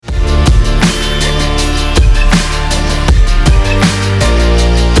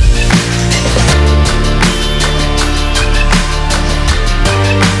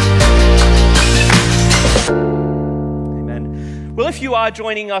are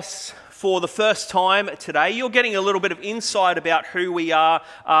joining us for the first time today, you're getting a little bit of insight about who we are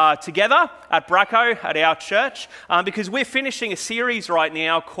together at Bracco, at our church, because we're finishing a series right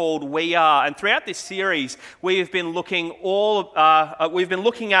now called We Are. And throughout this series, we've been looking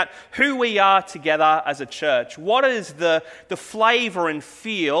at who we are together as a church. What is the flavour and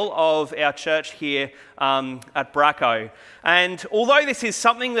feel of our church here at Bracco? And although this is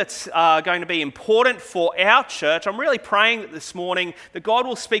something that's going to be important for our church, I'm really praying that this morning that God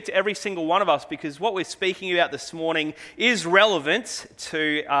will speak to every single one of us, because what we're speaking about this morning is relevant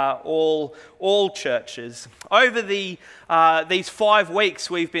to all churches. Over these 5 weeks,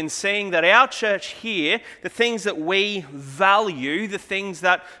 we've been seeing that our church here, the things that we value, the things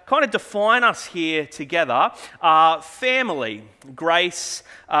that kind of define us here together, are family, grace,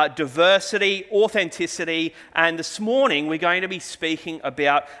 diversity, authenticity, and this morning we're going to be speaking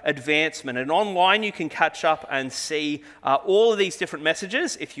about advancement. And online you can catch up and see all of these different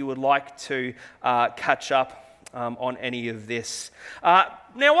messages if you would like to catch up on any of this.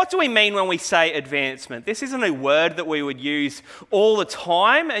 Now, what do we mean when we say advancement? This isn't a word that we would use all the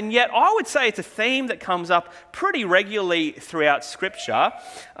time, and yet I would say it's a theme that comes up pretty regularly throughout Scripture.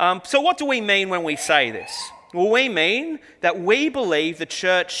 So what do we mean when we say this? Well, we mean that we believe the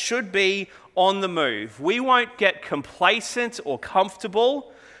church should be on the move. We won't get complacent or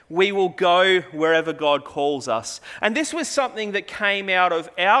comfortable. We will go wherever God calls us. And this was something that came out of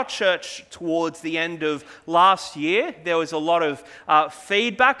our church towards the end of last year. There was a lot of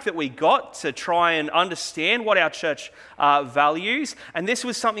feedback that we got to try and understand what our church values. And this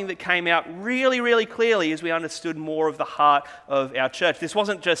was something that came out really, really clearly as we understood more of the heart of our church. This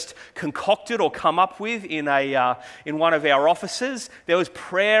wasn't just concocted or come up with in one of our offices. There was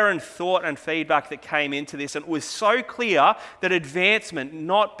prayer and thought and feedback that came into this. And it was so clear that advancement,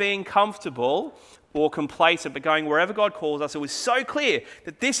 not being comfortable or complacent, but going wherever God calls us, it was so clear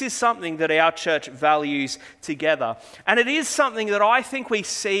that this is something that our church values together. And it is something that I think we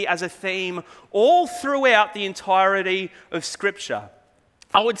see as a theme all throughout the entirety of Scripture.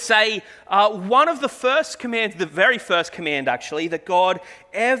 I would say one of the first commands, the very first command actually, that God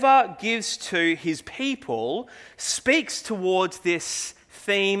ever gives to his people speaks towards this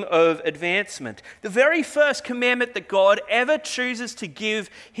theme of advancement. The very first commandment that God ever chooses to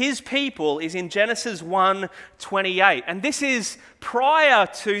give his people is in Genesis 1:28. And this is prior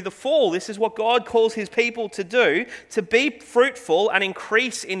to the fall. This is what God calls his people to do, to be fruitful and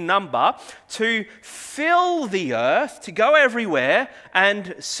increase in number, to fill the earth, to go everywhere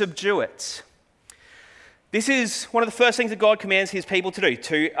and subdue it. This is one of the first things that God commands his people to do,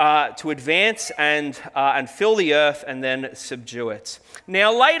 to advance and fill the earth and then subdue it.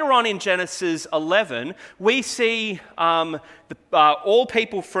 Now, later on in Genesis 11, we see all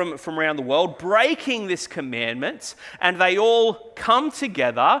people from around the world breaking this commandment, and they all come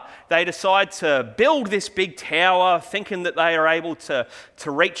together. They decide to build this big tower, thinking that they are able to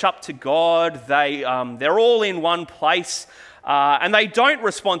reach up to God. They're all in one place. And they don't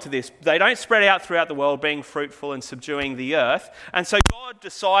respond to this. They don't spread out throughout the world being fruitful and subduing the earth. And so God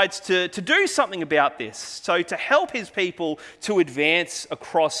decides to do something about this. So to help his people to advance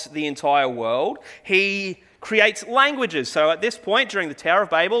across the entire world, he creates languages. So at this point, during the Tower of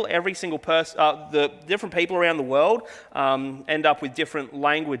Babel, every single person, the different people around the world end up with different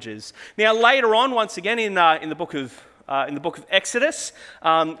languages. Now later on, once again in the book of Exodus,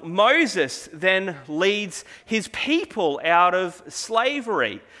 Moses then leads his people out of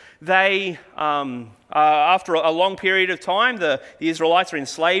slavery. They, after a long period of time, the Israelites are in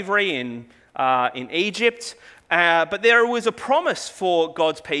slavery in Egypt. But there was a promise for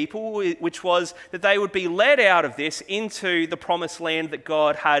God's people, which was that they would be led out of this into the promised land that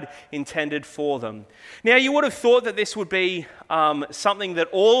God had intended for them. Now, you would have thought that this would be something that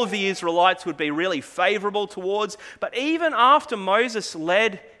all of the Israelites would be really favorable towards, but even after Moses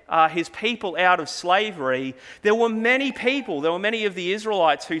led his people out of slavery, there were many of the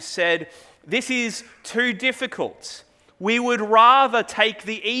Israelites who said, "This is too difficult. We would rather take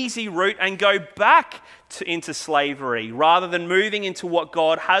the easy route and go back into slavery rather than moving into what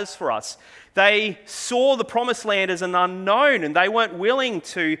God has for us." They saw the promised land as an unknown, and they weren't willing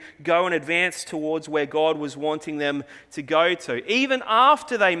to go and advance towards where God was wanting them to go to. Even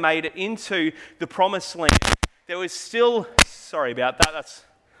after they made it into the promised land, there was still... Sorry about that.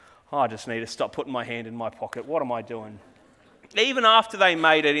 I just need to stop putting my hand in my pocket. What am I doing? Even after they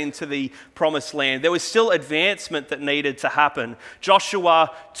made it into the promised land, there was still advancement that needed to happen.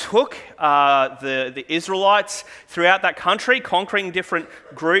 Joshua took the Israelites throughout that country, conquering different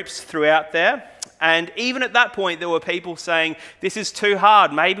groups throughout there. And even at that point, there were people saying, this is too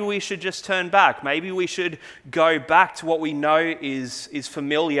hard. Maybe we should just turn back. Maybe we should go back to what we know is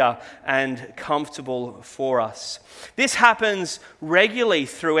familiar and comfortable for us. This happens regularly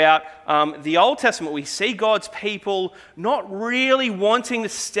throughout the Old Testament. We see God's people not really wanting to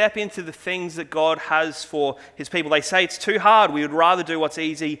step into the things that God has for his people. They say it's too hard. We would rather do what's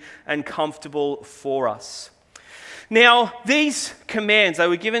easy and comfortable for us. Now, these commands, they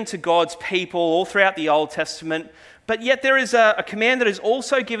were given to God's people all throughout the Old Testament, but yet there is a command that is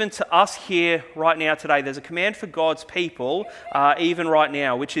also given to us here right now today. There's a command for God's people even right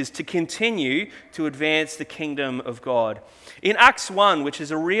now, which is to continue to advance the kingdom of God. In Acts 1, which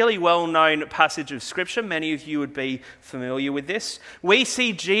is a really well-known passage of Scripture, many of you would be familiar with this, we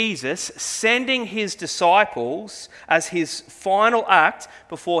see Jesus sending his disciples as his final act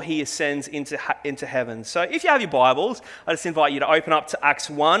before he ascends into heaven. So if you have your Bibles, I just invite you to open up to Acts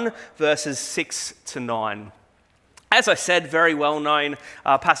 1, verses 6 to 9. As I said, very well-known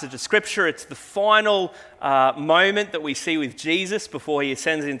passage of Scripture. It's the final moment that we see with Jesus before he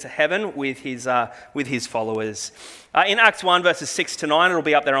ascends into heaven with his followers. In Acts 1, verses 6 to 9, it'll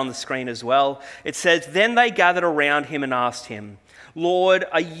be up there on the screen as well. It says, "Then they gathered around him and asked him, 'Lord,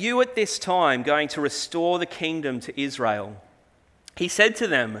 are you at this time going to restore the kingdom to Israel?' He said to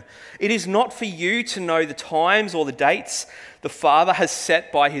them, 'It is not for you to know the times or the dates the Father has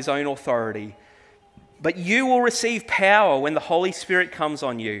set by his own authority. But you will receive power when the Holy Spirit comes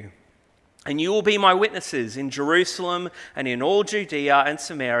on you. And you will be my witnesses in Jerusalem and in all Judea and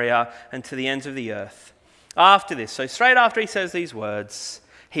Samaria and to the ends of the earth.' After this," so straight after he says these words,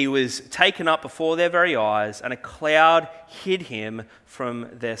 "he was taken up before their very eyes, and a cloud hid him from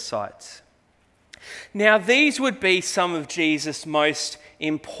their sight." Now, these would be some of Jesus' most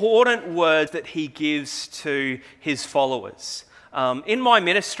important words that he gives to his followers. In my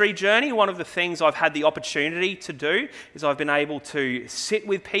ministry journey, one of the things I've had the opportunity to do is I've been able to sit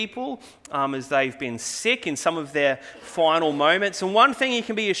with people as they've been sick in some of their final moments. And one thing you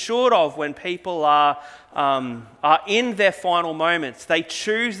can be assured of when people are in their final moments, they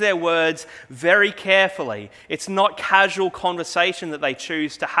choose their words very carefully. It's not casual conversation that they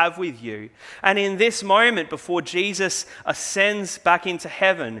choose to have with you. And in this moment, before Jesus ascends back into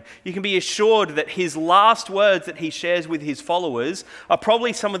heaven, you can be assured that his last words that he shares with his followers are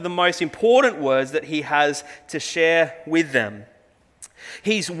probably some of the most important words that he has to share with them.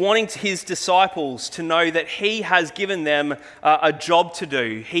 He's wanting his disciples to know that he has given them a job to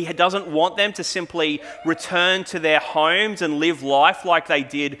do. He doesn't want them to simply return to their homes and live life like they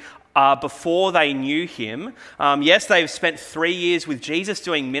did before they knew him. Yes, they've spent 3 years with Jesus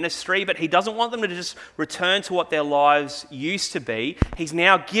doing ministry, but he doesn't want them to just return to what their lives used to be. He's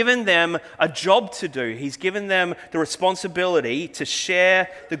now given them a job to do. He's given them the responsibility to share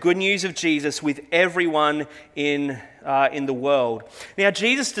the good news of Jesus with everyone in the world. Now,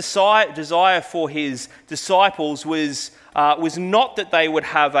 Jesus' desire for his disciples was not that they would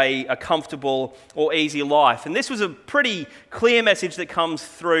have a comfortable or easy life. And this was a pretty clear message that comes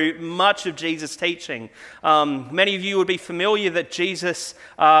through much of Jesus' teaching. Many of you would be familiar that Jesus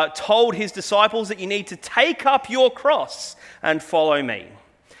told his disciples that you need to take up your cross and follow me.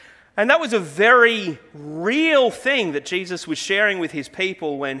 And that was a very real thing that Jesus was sharing with his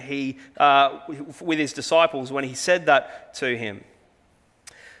people with his disciples when he said that to him.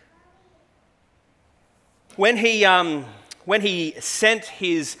 When he sent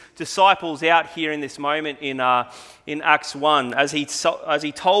his disciples out here in this moment in Acts 1, as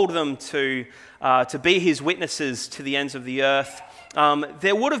he told them to be his witnesses to the ends of the earth,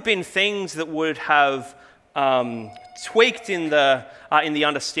 there would have been things that would have tweaked in the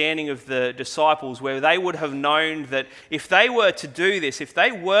understanding of the disciples, where they would have known that if they were to do this, if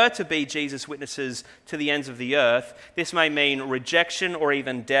they were to be Jesus' witnesses to the ends of the earth, this may mean rejection or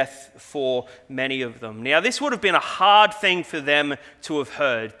even death for many of them. Now, this would have been a hard thing for them to have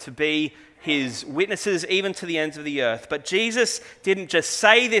heard, to be his witnesses even to the ends of the earth. But Jesus didn't just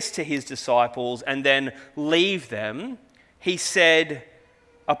say this to his disciples and then leave them. He said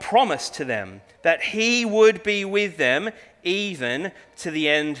a promise to them that he would be with them even to the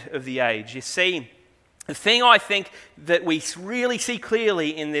end of the age. You see, the thing I think that we really see clearly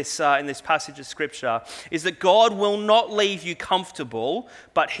in this passage of Scripture is that God will not leave you comfortable,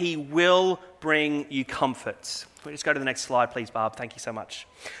 but he will bring you comfort. Can we just go to the next slide, please, Barb? Thank you so much.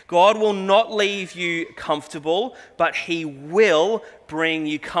 God will not leave you comfortable, but he will bring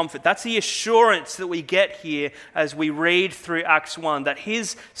you comfort. That's the assurance that we get here as we read through Acts 1, that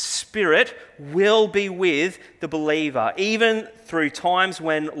his Spirit will be with the believer, even through times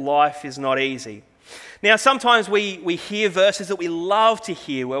when life is not easy. Now, sometimes we hear verses that we love to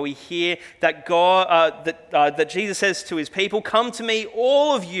hear, where we hear that that Jesus says to his people, "Come to me,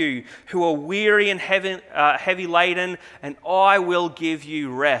 all of you who are weary and heavy laden, and I will give you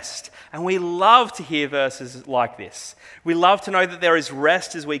rest." And we love to hear verses like this. We love to know that there is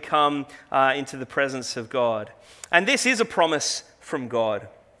rest as we come into the presence of God. And this is a promise from God,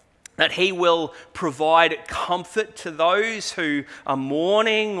 that he will provide comfort to those who are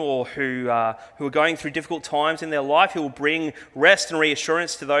mourning or who are going through difficult times in their life. He will bring rest and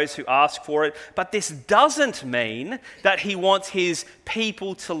reassurance to those who ask for it. But this doesn't mean that he wants his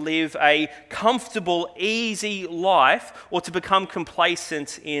people to live a comfortable, easy life or to become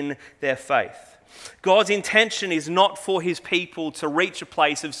complacent in their faith. God's intention is not for his people to reach a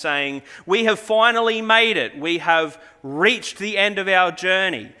place of saying, "We have finally made it. We have reached the end of our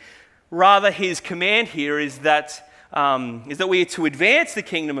journey." Rather, his command here is that we are to advance the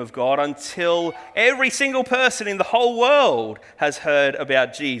kingdom of God until every single person in the whole world has heard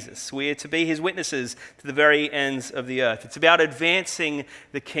about Jesus. We are to be his witnesses to the very ends of the earth. It's about advancing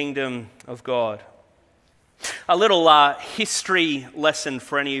the kingdom of God. A little history lesson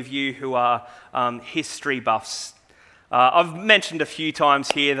for any of you who are history buffs. I've mentioned a few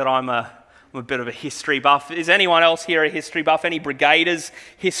times here that I'm a bit of a history buff. Is anyone else here a history buff? Any Brigaders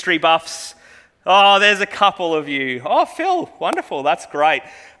history buffs? Oh, there's a couple of you. Oh, Phil, wonderful. That's great.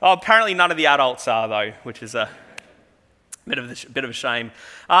 Oh, apparently none of the adults are, though, which is a bit of a shame.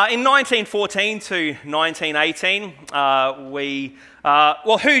 In 1914 to 1918,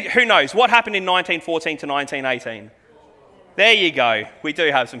 who knows? What happened in 1914 to 1918? There you go. We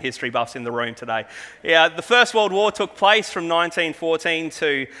do have some history buffs in the room today. Yeah, the First World War took place from 1914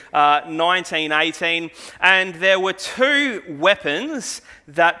 to 1918, and there were two weapons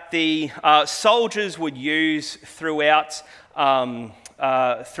that the soldiers would use throughout their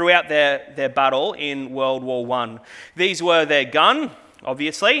battle in World War I. These were their gun,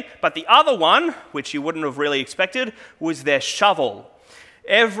 obviously, but the other one, which you wouldn't have really expected, was their shovel.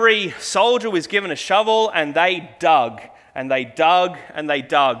 Every soldier was given a shovel, and they dug. And they dug and they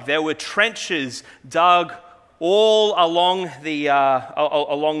dug. There were trenches dug all along the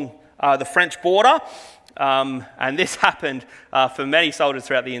French border, and this happened for many soldiers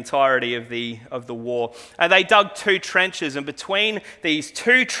throughout the entirety of the war. And they dug two trenches, and between these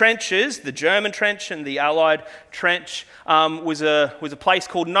two trenches, the German trench and the Allied trench, was a place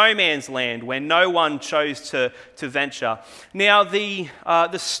called No Man's Land, where no one chose to venture. Now, the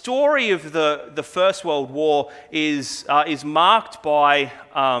story of the First World War is marked by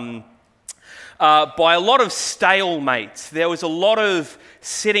a lot of stalemate. There was a lot of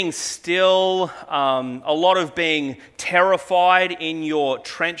sitting still, a lot of being terrified in your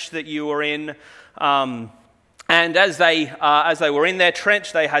trench that you were in. And as they were in their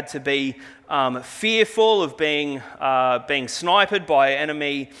trench, they had to be fearful of being sniped by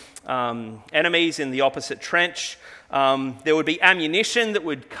enemies in the opposite trench. There would be ammunition that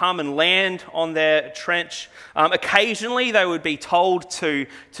would come and land on their trench. Occasionally, they would be told to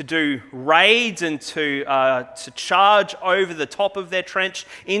do raids and to charge over the top of their trench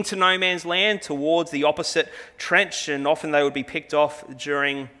into no man's land towards the opposite trench, and often they would be picked off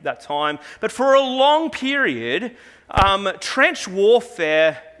during that time. But for a long period, trench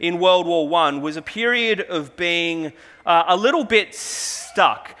warfare in World War I was a period of being a little bit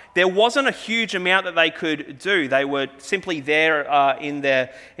stuck. There wasn't a huge amount that they could do. They were simply there in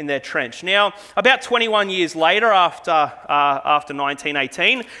their trench. Now, about 21 years later, after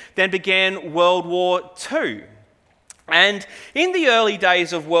 1918, then began World War II. And in the early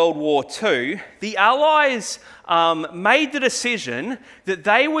days of World War II, the Allies made the decision that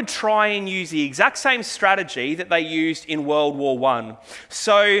they would try and use the exact same strategy that they used in World War I.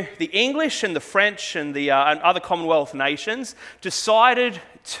 So the English and the French and the and other Commonwealth nations decided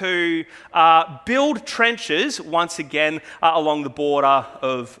to build trenches once again along the border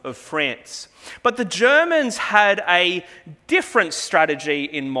of France. But the Germans had a different strategy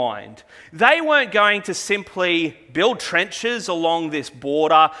in mind. They weren't going to simply build trenches along this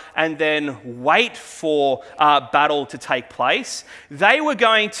border and then wait for battle to take place. They were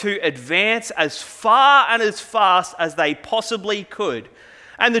going to advance as far and as fast as they possibly could.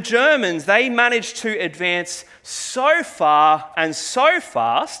 And the Germans, they managed to advance so far and so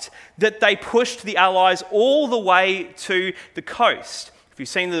fast that they pushed the Allies all the way to the coast. If you've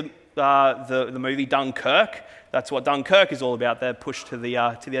seen the movie Dunkirk, that's what Dunkirk is all about. They're pushed to the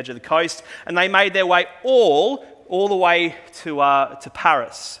edge of the coast, and they made their way all the way to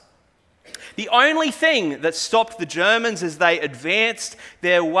Paris. The only thing that stopped the Germans as they advanced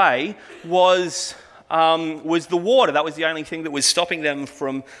their way was was the water. That was the only thing that was stopping them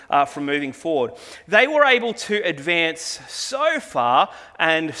from moving forward. They were able to advance so far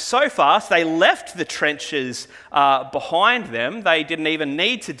and so fast, they left the trenches behind them. They didn't even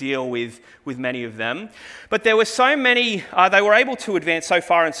need to deal with many of them. But there were so many, they were able to advance so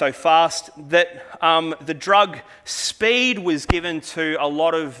far and so fast that the drug speed was given to a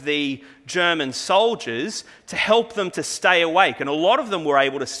lot of the German soldiers to help them to stay awake. And a lot of them were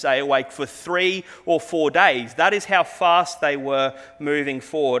able to stay awake for 3 or 4 days. That is how fast they were moving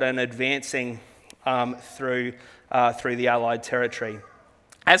forward and advancing through the Allied territory.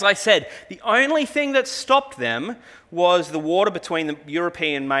 As I said, the only thing that stopped them was the water between the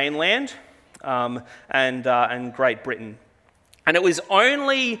European mainland and Great Britain. And it was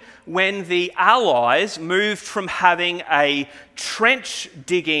only when the Allies moved from having a trench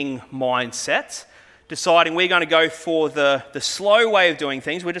digging mindset, deciding we're going to go for the slow way of doing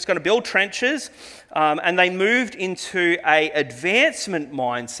things, we're just going to build trenches, and they moved into an advancement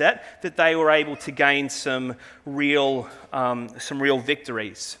mindset that they were able to gain some real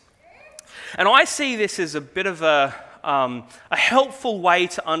victories. And I see this as a bit of a helpful way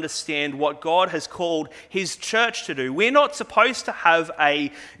to understand what God has called his church to do. We're not supposed to have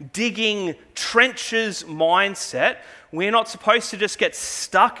a digging trenches mindset. We're not supposed to just get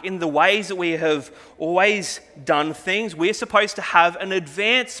stuck in the ways that we have always done things. We're supposed to have an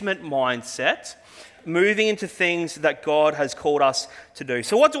advancement mindset, moving into things that God has called us to do.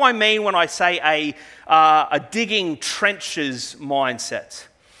 So what do I mean when I say a digging trenches mindset?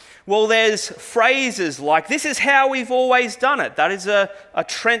 Well, there's phrases like, this is how we've always done it. That is a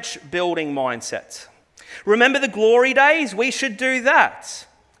trench building mindset. Remember the glory days? We should do that.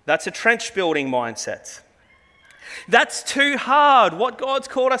 That's a trench building mindset. That's too hard. What God's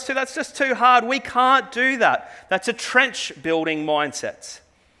called us to, that's just too hard. We can't do that. That's a trench building mindset.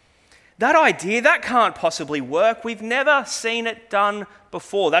 That idea, that can't possibly work. We've never seen it done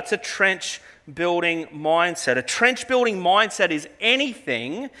before. That's a trench building mindset. A trench building mindset is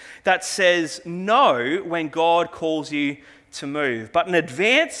anything that says no when God calls you to move. But an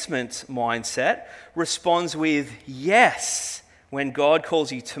advancement mindset responds with yes when God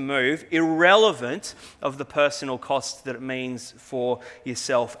calls you to move, irrelevant of the personal cost that it means for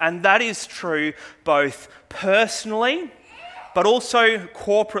yourself. And that is true both personally, but also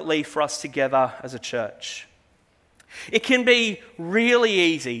corporately for us together as a church. It can be really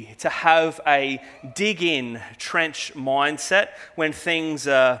easy to have a dig-in trench mindset when things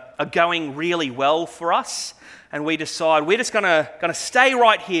are going really well for us, and we decide we're just going to stay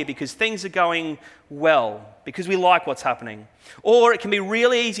right here because things are going well, because we like what's happening. Or it can be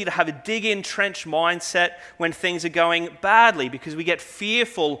really easy to have a dig-in trench mindset when things are going badly because we get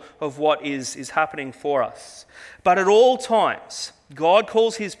fearful of what is happening for us. But at all times, God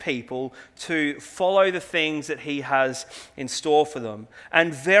calls his people to follow the things that he has in store for them.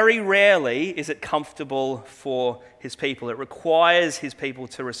 And very rarely is it comfortable for his people. It requires his people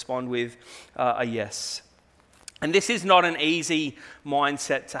to respond with a yes. And this is not an easy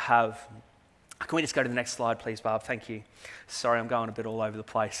mindset to have. Can we just go to the next slide, please, Barb? Thank you. Sorry, I'm going a bit all over the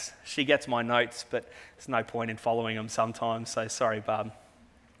place. She gets my notes, but there's no point in following them sometimes, so sorry, Barb.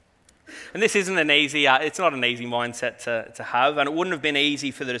 And this isn't it's not an easy mindset to have, and it wouldn't have been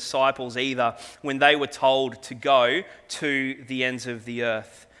easy for the disciples either when they were told to go to the ends of the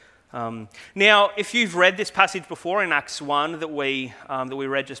earth. Now, if you've read this passage before in Acts 1 that we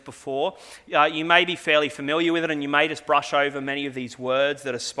read just before, you may be fairly familiar with it, and you may just brush over many of these words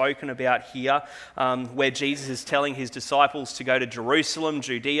that are spoken about here, where Jesus is telling his disciples to go to Jerusalem,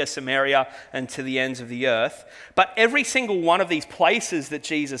 Judea, Samaria, and to the ends of the earth. But every single one of these places that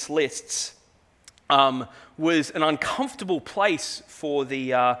Jesus lists was an uncomfortable place for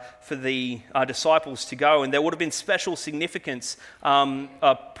the disciples to go, and there would have been special significance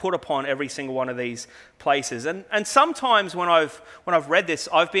put upon every single one of these places. And sometimes when I've read this,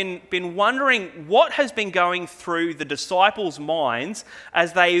 I've been wondering what has been going through the disciples' minds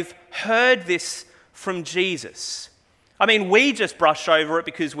as they've heard this from Jesus. I mean, we just brush over it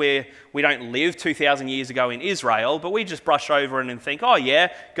because we don't live 2,000 years ago in Israel, but we just brush over it and think, oh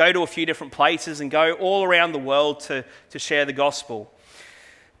yeah, go to a few different places and go all around the world to share the gospel.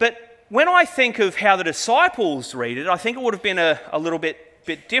 But when I think of how the disciples read it, I think it would have been a little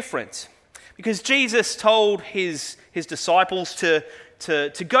bit different. Because Jesus told his disciples to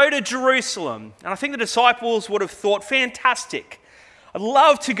go to Jerusalem. And I think the disciples would have thought, fantastic, I'd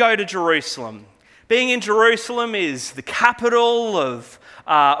love to go to Jerusalem. Being in Jerusalem is the capital of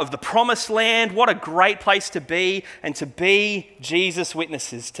the promised land. What a great place to be, and to be Jesus'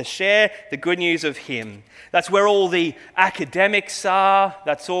 witnesses, to share the good news of him. That's where all the academics are.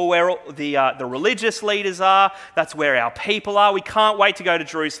 That's all where all the religious leaders are. That's where our people are. We can't wait to go to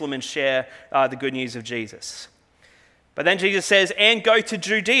Jerusalem and share the good news of Jesus. But then Jesus says, and go to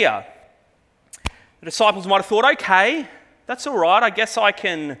Judea. The disciples might have thought, okay, that's all right. I guess I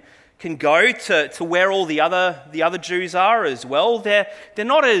can go to where all the other Jews are as well. They're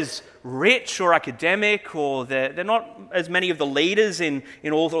not as rich or academic, or they're not as many of the leaders in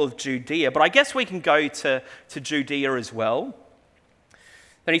all of Judea, but I guess we can go to Judea as well.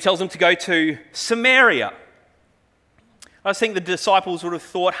 Then he tells them to go to Samaria. I think the disciples would have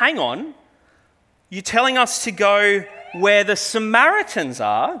thought, hang on, you're telling us to go where the Samaritans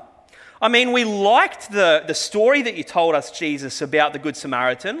are? I mean, we liked the story that you told us, Jesus, about the Good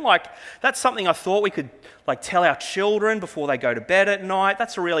Samaritan. Like, that's something I thought we could tell our children before they go to bed at night.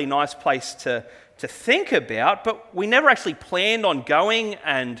 That's a really nice place to think about, but we never actually planned on going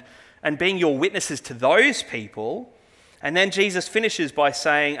and being your witnesses to those people. And then Jesus finishes by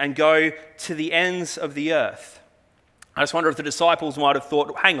saying, and go to the ends of the earth. I just wonder if the disciples might have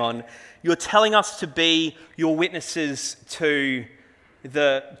thought, hang on, you're telling us to be your witnesses to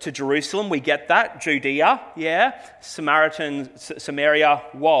Jerusalem, we get that, Judea, yeah, Samaria,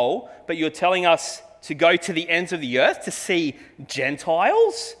 whoa, but you're telling us to go to the ends of the earth to see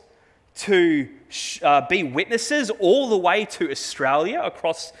Gentiles, to be witnesses all the way to Australia,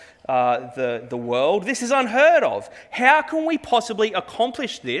 across the world. This is unheard of. How can we possibly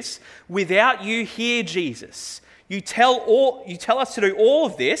accomplish this without you here, Jesus? You tell us to do all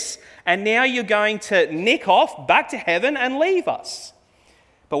of this, and now you're going to nick off back to heaven and leave us.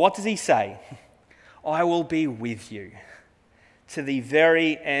 But what does he say? I will be with you to the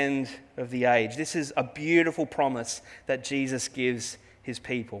very end of the age. This is a beautiful promise that Jesus gives his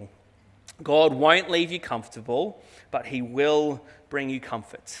people. God won't leave you comfortable, but he will bring you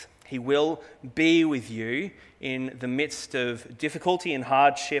comfort. He will be with you in the midst of difficulty and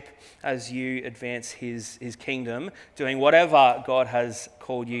hardship as you advance his kingdom, doing whatever God has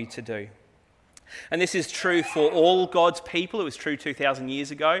called you to do. And this is true for all God's people. It was true 2,000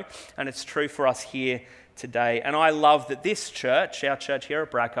 years ago, and it's true for us here today. And I love that this church, our church here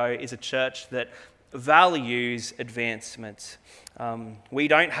at Bracco, is a church that values advancement. We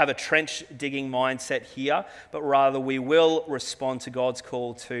don't have a trench-digging mindset here, but rather we will respond to God's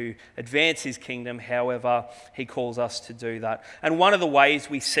call to advance his kingdom however he calls us to do that. And one of the ways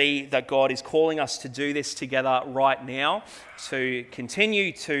we see that God is calling us to do this together right now, to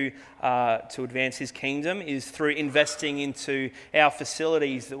continue to advance his kingdom, is through investing into our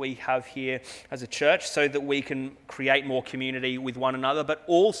facilities that we have here as a church, so that we can create more community with one another, but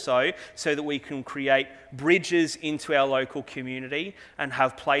also so that we can create bridges into our local community and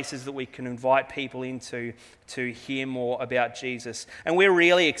have places that we can invite people into to hear more about Jesus. And we're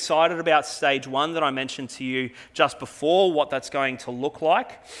really excited about stage one that I mentioned to you just before, what that's going to look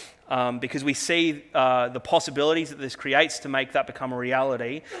like. Because we see the possibilities that this creates to make that become a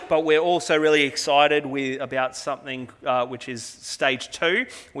reality. But we're also really excited about something which is stage two,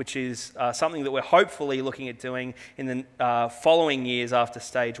 which is something that we're hopefully looking at doing in the following years after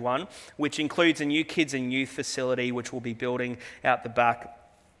stage one, which includes a new kids and youth facility which we'll be building out the back.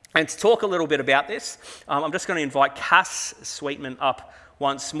 And to talk a little bit about this, I'm just going to invite Cass Sweetman up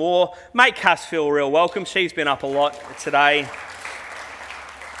once more. Make Cass feel real welcome. She's been up a lot today.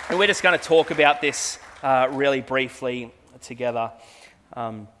 And we're just going to talk about this really briefly together.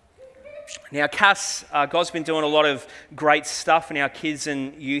 Now, Cass, God's been doing a lot of great stuff in our kids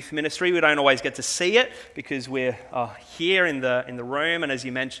and youth ministry. We don't always get to see it because we're here in the room. And as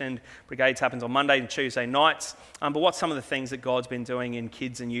you mentioned, Brigades happens on Monday and Tuesday nights. But what's some of the things that God's been doing in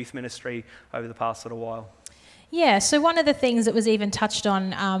kids and youth ministry over the past little while? Yeah, so one of the things that was even touched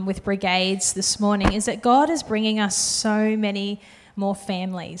on with Brigades this morning is that God is bringing us so many more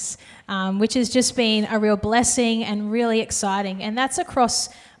families, which has just been a real blessing and really exciting. And that's across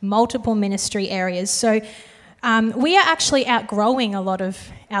multiple ministry areas. So we are actually outgrowing a lot of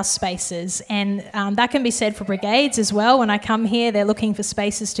our spaces, and that can be said for Brigades as well. When I come here, they're looking for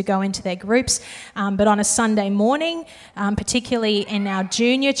spaces to go into their groups. But on a Sunday morning, particularly in our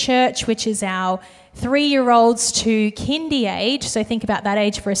junior church, which is our 3-year-olds to kindy age, so think about that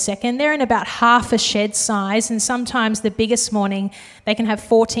age for a second, they're in about half a shed size, and sometimes the biggest morning they can have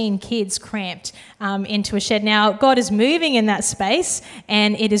 14 kids cramped into a shed. Now, God is moving in that space,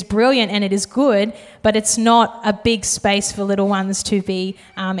 and it is brilliant and it is good, but it's not a big space for little ones to be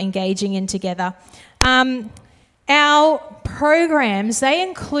engaging in together. Our programs, they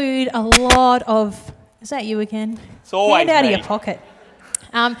include a lot of... Is that you again? It's always Hand out me. of your pocket.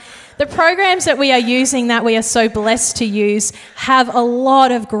 The programs that we are using, that we are so blessed to use, have a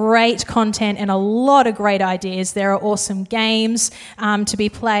lot of great content and a lot of great ideas. There are awesome games to be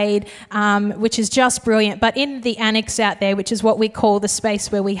played, which is just brilliant. But in the annex out there, which is what we call the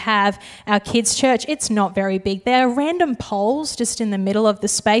space where we have our kids' church, it's not very big. There are random poles just in the middle of the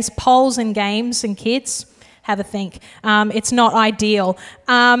space, poles and games and kids. Have a think. It's not ideal.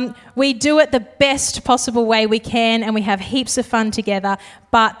 We do it the best possible way we can, and we have heaps of fun together,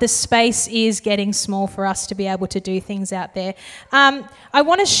 but the space is getting small for us to be able to do things out there. I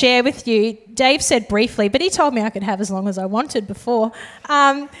want to share with you, Dave said briefly, but he told me I could have as long as I wanted before.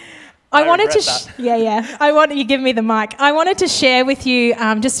 I wanted to, I want you give me the mic. I wanted to share with you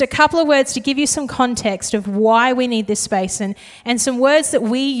just a couple of words to give you some context of why we need this space and some words that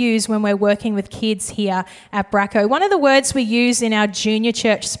we use when we're working with kids here at Bracco. One of the words we use in our junior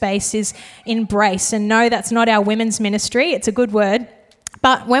church space is embrace. And no, that's not our women's ministry. It's a good word.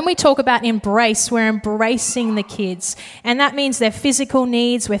 But when we talk about embrace, we're embracing the kids. And that means their physical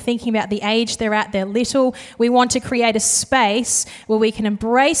needs. We're thinking about the age they're at. They're little. We want to create a space where we can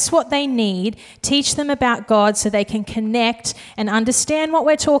embrace what they need, teach them about God so they can connect and understand what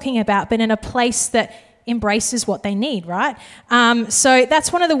we're talking about, but in a place that embraces what they need, right? So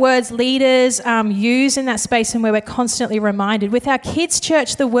that's one of the words leaders use in that space and where we're constantly reminded. With our kids'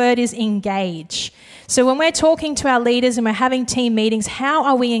 church, the word is engage. So when we're talking to our leaders and we're having team meetings, how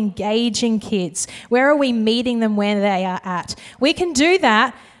are we engaging kids? Where are we meeting them where they are at? We can do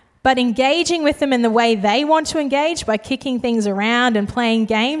that, but engaging with them in the way they want to engage by kicking things around and playing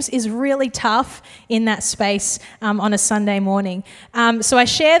games is really tough in that space on a Sunday morning. So I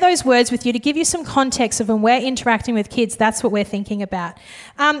share those words with you to give you some context of when we're interacting with kids, that's what we're thinking about.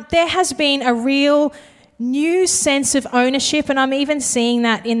 There has been a real new sense of ownership, and I'm even seeing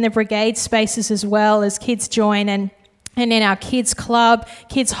that in the brigade spaces as well as kids join and in our kids club,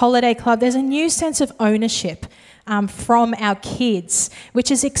 kids holiday club. There's a new sense of ownership from our kids,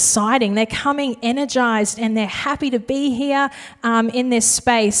 which is exciting. They're coming energized and they're happy to be here in this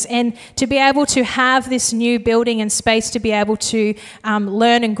space, and to be able to have this new building and space to be able to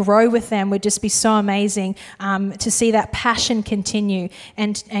learn and grow with them would just be so amazing to see that passion continue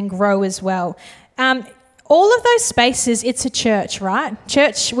and grow as well. All of those spaces, it's a church, right?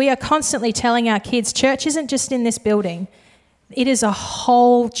 Church, we are constantly telling our kids, church isn't just in this building. It is a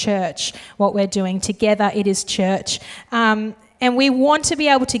whole church, what we're doing together. It is church. And we want to be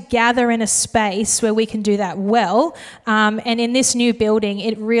able to gather in a space where we can do that well. And in this new building,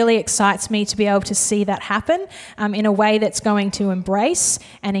 it really excites me to be able to see that happen in a way that's going to embrace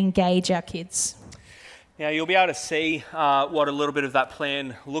and engage our kids. Now, you'll be able to see what a little bit of that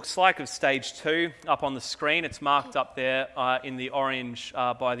plan looks like of stage 2 up on the screen. It's marked up there in the orange,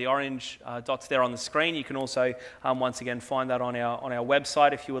 by the orange dots there on the screen. You can also, once again, find that on our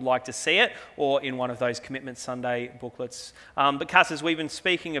website if you would like to see it, or in one of those Commitment Sunday booklets. But Cass, as we've been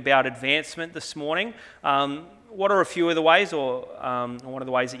speaking about advancement this morning, what are a few of the ways, or one of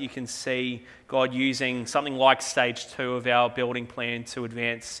the ways that you can see God using something like stage 2 of our building plan to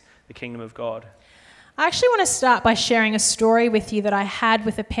advance the kingdom of God? I actually want to start by sharing a story with you that I had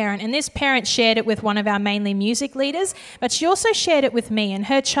with a parent, and this parent shared it with one of our mainly music leaders, but she also shared it with me. And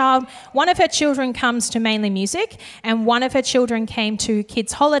one of her children comes to mainly music, and one of her children came to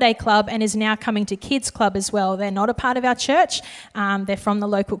Kids Holiday Club and is now coming to Kids Club as well. They're not a part of our church, they're from the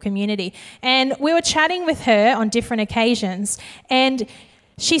local community. And we were chatting with her on different occasions, and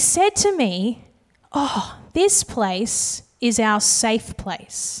she said to me, "Oh, this place is our safe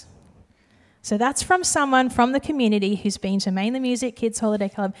place." So that's from someone from the community who's been to Mainly Music, Kids Holiday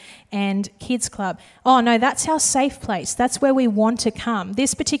Club and Kids Club. Oh no, that's our safe place. That's where we want to come.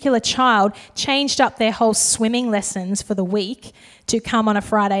 This particular child changed up their whole swimming lessons for the week to come on a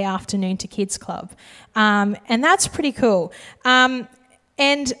Friday afternoon to Kids Club. And that's pretty cool. And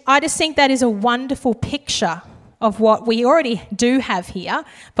I just think that is a wonderful picture of what we already do have here,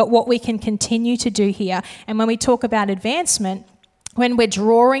 but what we can continue to do here. And when we talk about advancement, when we're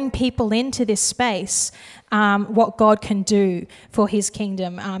drawing people into this space, what God can do for his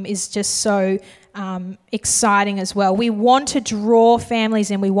kingdom is just so exciting as well. We want to draw families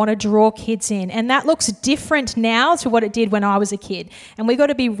in, we want to draw kids in, and that looks different now to what it did when I was a kid. And we've got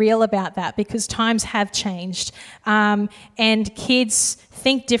to be real about that because times have changed, and kids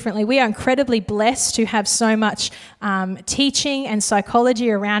think differently. We are incredibly blessed to have so much teaching and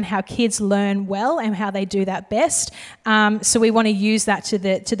psychology around how kids learn well and how they do that best. So we want to use that to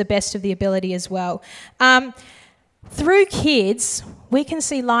the best of the ability as well. Through kids, we can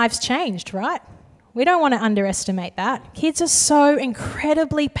see lives changed, right? We don't want to underestimate that. Kids are so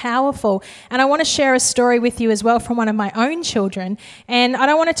incredibly powerful. And I want to share a story with you as well from one of my own children. And I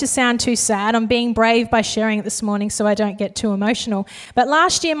don't want it to sound too sad. I'm being brave by sharing it this morning so I don't get too emotional. But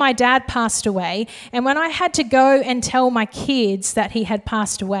last year, my dad passed away. And when I had to go and tell my kids that he had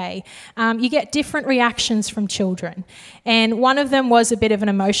passed away, you get different reactions from children. And one of them was a bit of an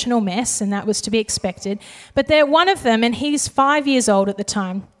emotional mess, and that was to be expected. But one of them, and he's 5 years old at the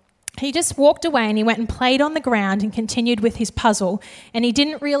time, he just walked away and he went and played on the ground and continued with his puzzle, and he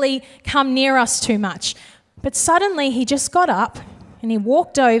didn't really come near us too much. But suddenly he just got up and he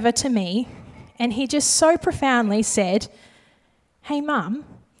walked over to me and he just so profoundly said, "Hey Mum,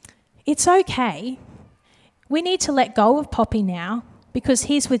 it's okay. We need to let go of Poppy now because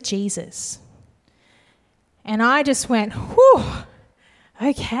he's with Jesus." And I just went, whew,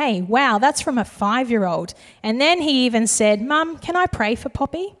 okay, wow, that's from a 5-year-old. And then he even said, "Mum, can I pray for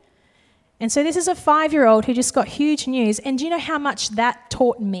Poppy?" And so this is a 5-year-old who just got huge news. And do you know how much that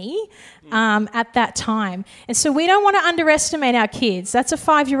taught me at that time? And so we don't want to underestimate our kids. That's a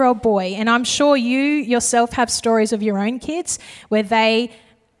 5-year-old boy. And I'm sure you yourself have stories of your own kids where they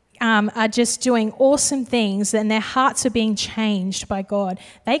are just doing awesome things and their hearts are being changed by God.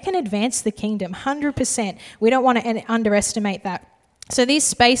 They can advance the kingdom, 100%. We don't want to underestimate that. So these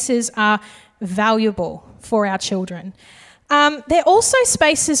spaces are valuable for our children. They're also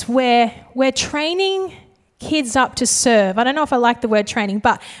spaces where we're training kids up to serve. I don't know if I like the word training,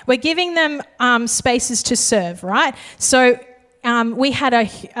 but we're giving them spaces to serve, right? So we had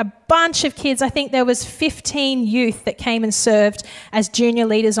a bunch of kids. I think there was 15 youth that came and served as junior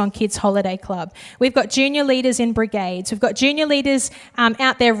leaders on Kids Holiday Club. We've got junior leaders in brigades. We've got junior leaders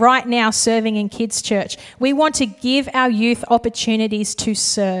out there right now serving in kids' church. We want to give our youth opportunities to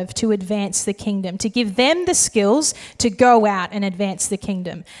serve, to advance the kingdom, to give them the skills to go out and advance the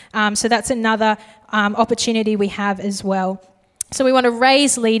kingdom. So that's another opportunity we have as well. So we want to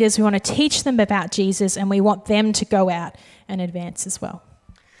raise leaders, we want to teach them about Jesus, and we want them to go out and advance as well.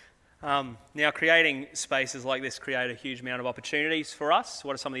 Now, creating spaces like this create a huge amount of opportunities for us.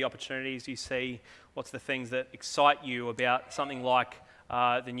 What are some of the opportunities you see? What's the things that excite you about something like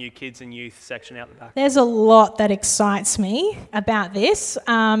the new kids and youth section out the back? There's a lot that excites me about this.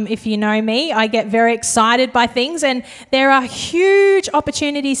 If you know me, I get very excited by things, and there are huge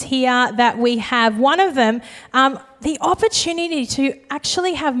opportunities here that we have. One of them, the opportunity to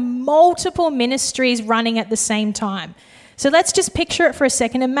actually have multiple ministries running at the same time. So let's just picture it for a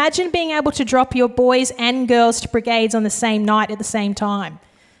second. Imagine being able to drop your boys and girls to brigades on the same night at the same time.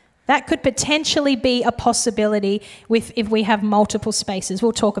 That could potentially be a possibility if we have multiple spaces.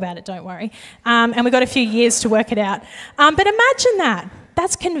 We'll talk about it, don't worry. And we've got a few years to work it out. But imagine that.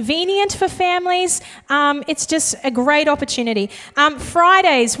 That's convenient for families. It's just a great opportunity.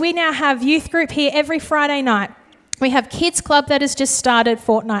 Fridays, we now have youth group here every Friday night. We have Kids Club that has just started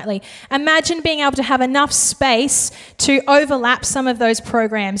fortnightly. Imagine being able to have enough space to overlap some of those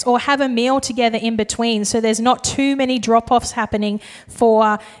programs or have a meal together in between so there's not too many drop-offs happening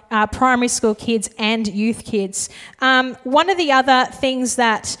for primary school kids and youth kids. One of the other things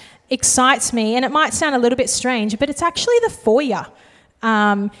that excites me, and it might sound a little bit strange, but it's actually the foyer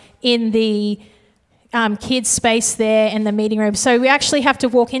in the kids space there in the meeting room. So we actually have to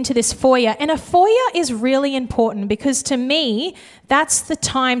walk into this foyer, and a foyer is really important because to me, that's the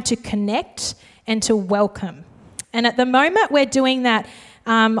time to connect and to welcome. And at the moment, we're doing that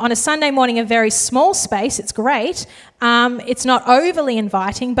on a Sunday morning, a very small space. It's great. It's not overly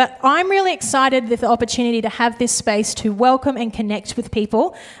inviting, but I'm really excited with the opportunity to have this space to welcome and connect with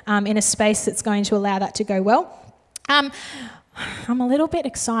people in a space that's going to allow that to go well. I'm a little bit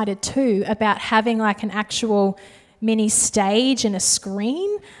excited too about having like an actual mini stage and a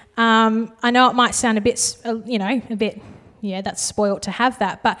screen. I know it might sound a bit, that's spoilt to have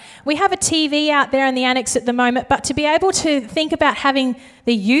that. But we have a TV out there in the annex at the moment. But to be able to think about having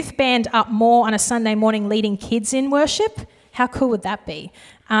the youth band up more on a Sunday morning leading kids in worship, how cool would that be?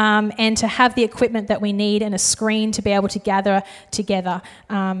 And to have the equipment that we need and a screen to be able to gather together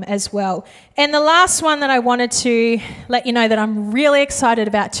as well. And the last one that I wanted to let you know that I'm really excited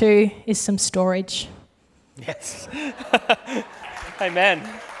about too is some storage. Yes. Amen.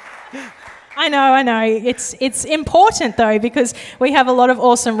 I know. It's important though because we have a lot of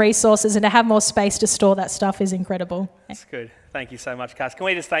awesome resources, and to have more space to store that stuff is incredible. That's good. Thank you so much, Cass. Can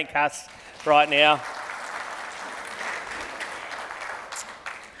we just thank Cass right now?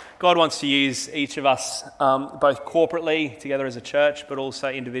 God wants to use each of us both corporately, together as a church, but also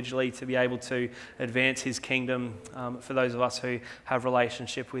individually to be able to advance his kingdom for those of us who have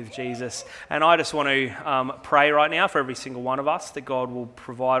relationship with Jesus. And I just want to pray right now for every single one of us that God will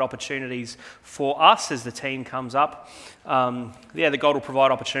provide opportunities for us as the team comes up. That God will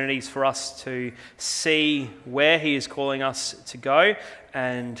provide opportunities for us to see where he is calling us to go,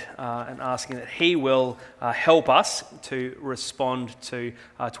 and asking that he will help us to respond to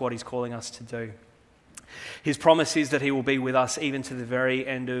what he's calling us to do. His promise is that he will be with us even to the very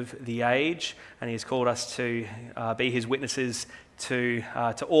end of the age, and he has called us to be his witnesses to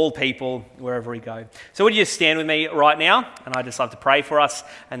all people wherever we go. So would you just stand with me right now, and I'd just love to pray for us,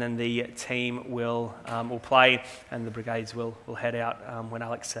 and then the team will play, and the brigades will head out when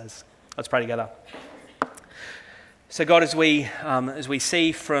Alex says. Let's pray together. So God, as we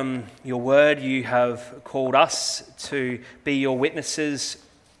see from your word, you have called us to be your witnesses,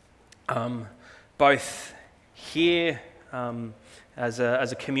 both here as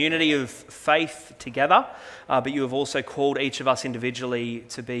a community of faith together, but you have also called each of us individually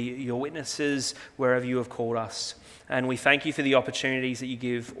to be your witnesses wherever you have called us. And we thank you for the opportunities that you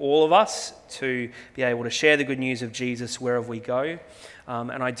give all of us to be able to share the good news of Jesus wherever we go.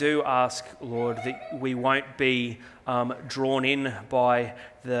 And I do ask, Lord, that we won't be drawn in by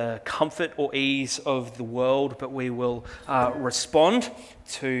the comfort or ease of the world, but we will respond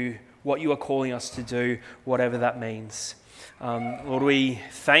to what you are calling us to do, whatever that means. Lord,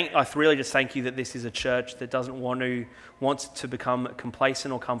 I really just thank you that this is a church that doesn't want to become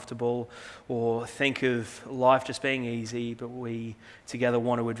complacent or comfortable or think of life just being easy, but we together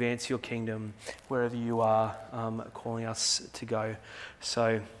want to advance your kingdom wherever you are calling us to go.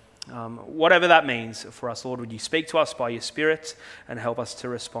 So whatever that means for us, Lord, would you speak to us by your Spirit and help us to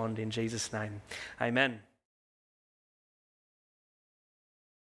respond in Jesus' name. Amen.